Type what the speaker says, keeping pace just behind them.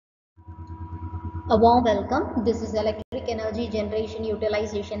A warm welcome. This is Electric Energy Generation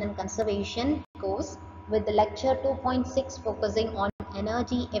Utilization and Conservation course with the lecture 2.6 focusing on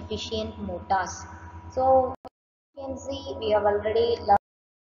energy efficient motors. So you can see we have already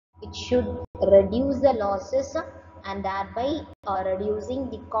learned it should reduce the losses and thereby reducing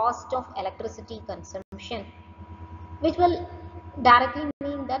the cost of electricity consumption, which will directly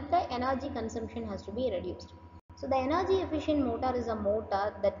mean that the energy consumption has to be reduced. So the energy efficient motor is a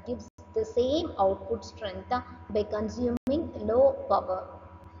motor that gives the same output strength by consuming low power.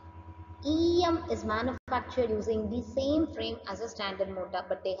 EM is manufactured using the same frame as a standard motor,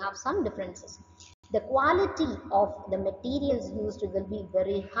 but they have some differences. The quality of the materials used will be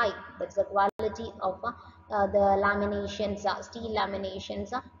very high. That's the quality of the laminations, steel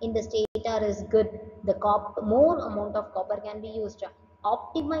laminations in the stator is good. The more amount of copper can be used.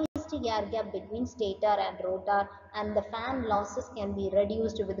 Optimized air gap between stator and rotor, and the fan losses can be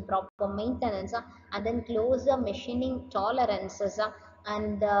reduced with proper maintenance, and then closer machining tolerances,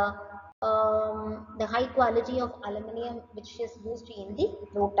 and the high quality of aluminum which is used in the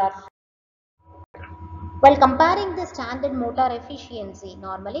rotor. While comparing the standard motor efficiency,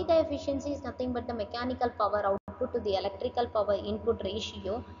 normally the efficiency is nothing but the mechanical power output to the electrical power input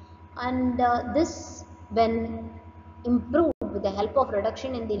ratio, and this, when improved with the help of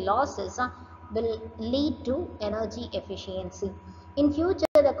reduction in the losses, will lead to energy efficiency. In future,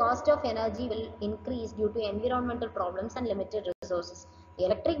 the cost of energy will increase due to environmental problems and limited resources. The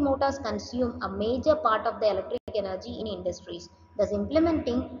electric motors consume a major part of the electric energy in industries. Thus,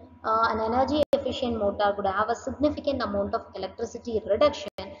 implementing an energy efficient motor could have a significant amount of electricity reduction,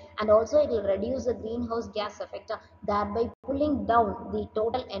 and also it will reduce the greenhouse gas effect, thereby pulling down the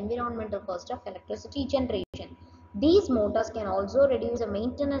total environmental cost of electricity generation. These motors can also reduce the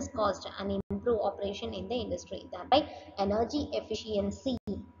maintenance cost and improve operation in the industry. Thereby, energy efficiency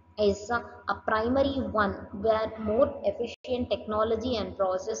is a primary one where more efficient technology and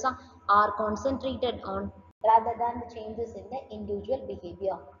process are concentrated on rather than the changes in the individual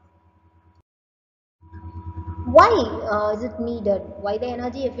behavior. Why is it needed? Why the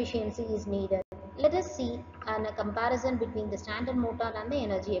energy efficiency is needed? Let us see a comparison between the standard motor and the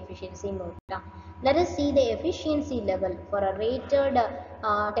energy efficiency motor. Let us see the efficiency level for a rated 10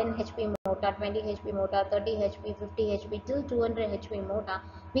 HP motor, 20 HP motor, 30 HP, 50 HP till 200 HP motor.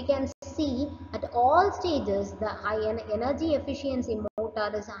 We can see at all stages the high energy efficiency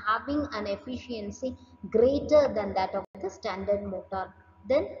motor is having an efficiency greater than that of the standard motor.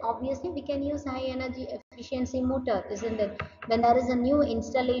 Then obviously we can use high energy efficiency motor, isn't it? When there is a new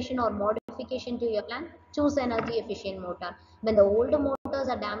installation or modification to your plant, choose energy efficient motor. When the older motors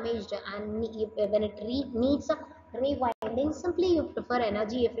are damaged and when it needs a rewinding, simply you prefer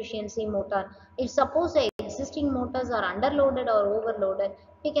energy efficiency motor. If suppose the existing motors are underloaded or overloaded,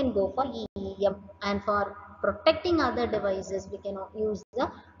 we can go for EM, and for protecting other devices we can use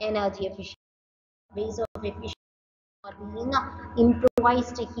the energy efficient ways of efficiency are being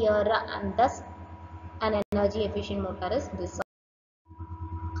improvised here, and thus an energy efficient motor is designed.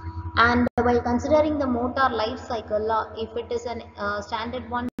 And while considering the motor life cycle, if it is an standard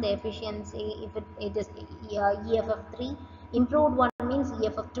one, the efficiency, if it is EFF3, improved one means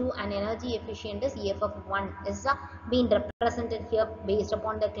EFF2, and energy efficient is EFF1 is being represented here based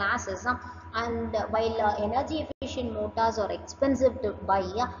upon the classes. And while energy efficient motors are expensive to buy,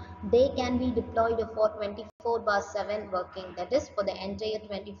 they can be deployed for 24/7 working. That is, for the entire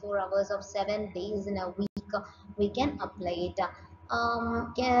 24 hours of 7 days in a week, we can apply it.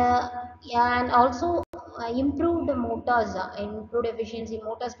 Yeah, and also improved motors, improved efficiency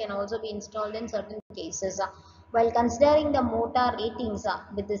motors can also be installed in certain cases. While considering the motor ratings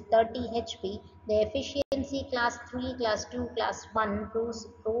with this 30 HP, the efficiency class 3, class 2, class 1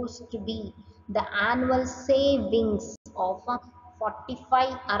 proves to be the annual savings of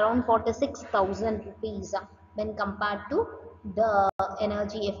 45 around 46,000 rupees when compared to the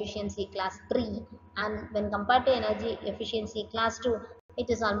energy efficiency class 3, and when compared to energy efficiency class 2, it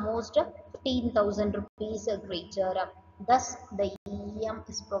is almost 15,000 rupees greater. Thus the EM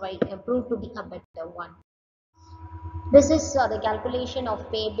is proved to be a better one. This is the calculation of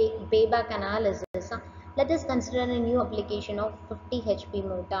payback analysis. Let us consider a new application of 50 HP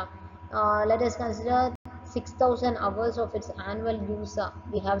motor. Let us consider 6,000 hours of its annual use.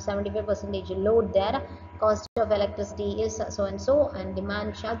 We have 75% load there. Cost of electricity is so and so, and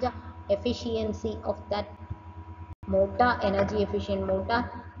demand charge, efficiency of that motor, energy efficient motor,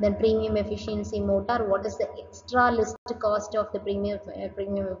 then premium efficiency motor. What is the extra list cost of the premium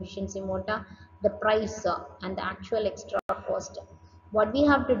efficiency motor, the price, and the actual extra cost? What we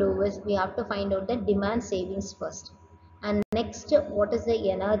have to do is we have to find out the demand savings first, and next what is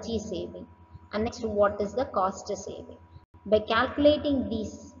the energy saving. And next, what is the cost saving? By calculating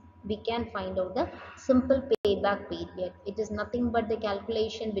these, we can find out the simple payback period. It is nothing but the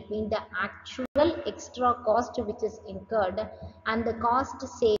calculation between the actual extra cost which is incurred and the cost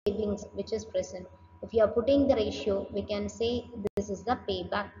savings which is present. If you are putting the ratio, we can say this is the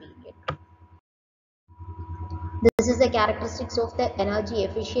payback period. This is the characteristics of the energy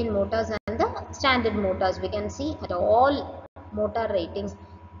efficient motors and the standard motors. We can see at all motor ratings,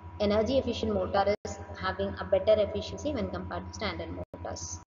 energy efficient motor is having a better efficiency when compared to standard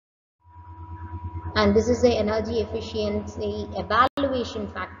motors. And this is the energy efficiency evaluation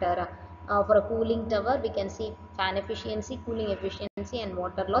factor. For a cooling tower, we can see fan efficiency, cooling efficiency, and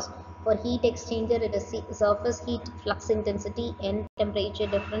water loss. For heat exchanger, it is surface heat, flux intensity, and temperature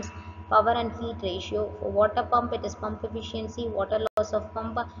difference, power and heat ratio. For water pump, it is pump efficiency, water loss of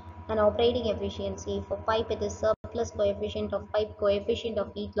pump, and operating efficiency. For pipe, it is surplus coefficient of pipe, coefficient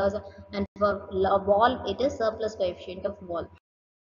of heat loss, and for valve, it is surplus coefficient of valve.